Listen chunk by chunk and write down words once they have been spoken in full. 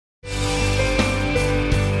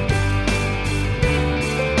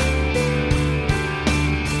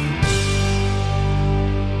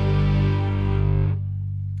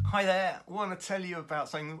Hi there, I want to tell you about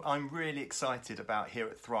something I'm really excited about here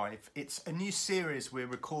at Thrive. It's a new series we're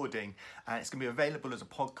recording and it's going to be available as a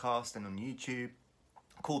podcast and on YouTube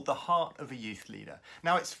called The Heart of a Youth Leader.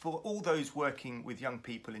 Now it's for all those working with young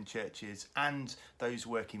people in churches and those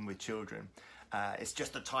working with children. It's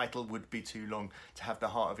just the title would be too long to have The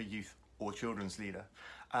Heart of a Youth or Children's Leader.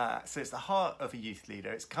 So it's The Heart of a Youth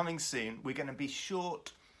Leader. It's coming soon. We're going to be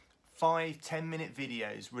short 5-10 minute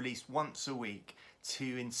videos released once a week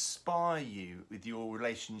to inspire you with your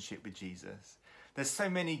relationship with Jesus. There's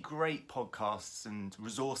so many great podcasts and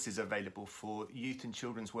resources available for youth and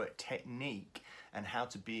children's work technique and how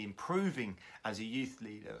to be improving as a youth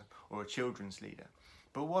leader or a children's leader.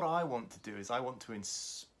 But what I want to do is I want to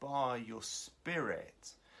inspire your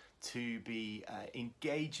spirit to be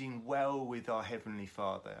engaging well with our Heavenly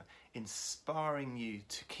Father, inspiring you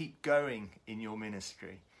to keep going in your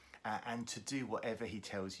ministry and to do whatever He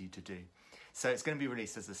tells you to do. So it's going to be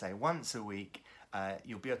released, as I say, once a week.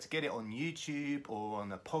 You'll be able to get it on YouTube or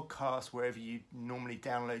on a podcast, wherever you normally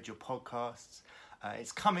download your podcasts.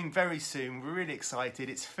 It's coming very soon. We're really excited.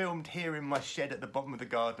 It's filmed here in my shed at the bottom of the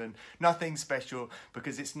garden. Nothing special,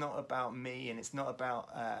 because it's not about me and it's not about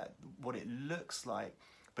what it looks like,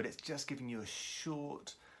 but it's just giving you a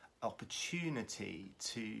short opportunity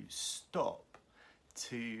to stop,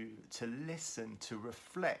 to listen, to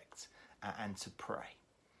reflect, and to pray.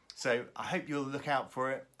 So I hope you'll look out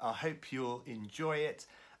for it. I hope you'll enjoy it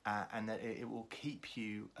and that it will keep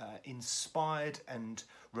you inspired and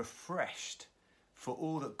refreshed for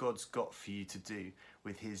all that God's got for you to do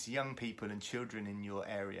with His young people and children in your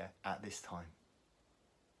area at this time.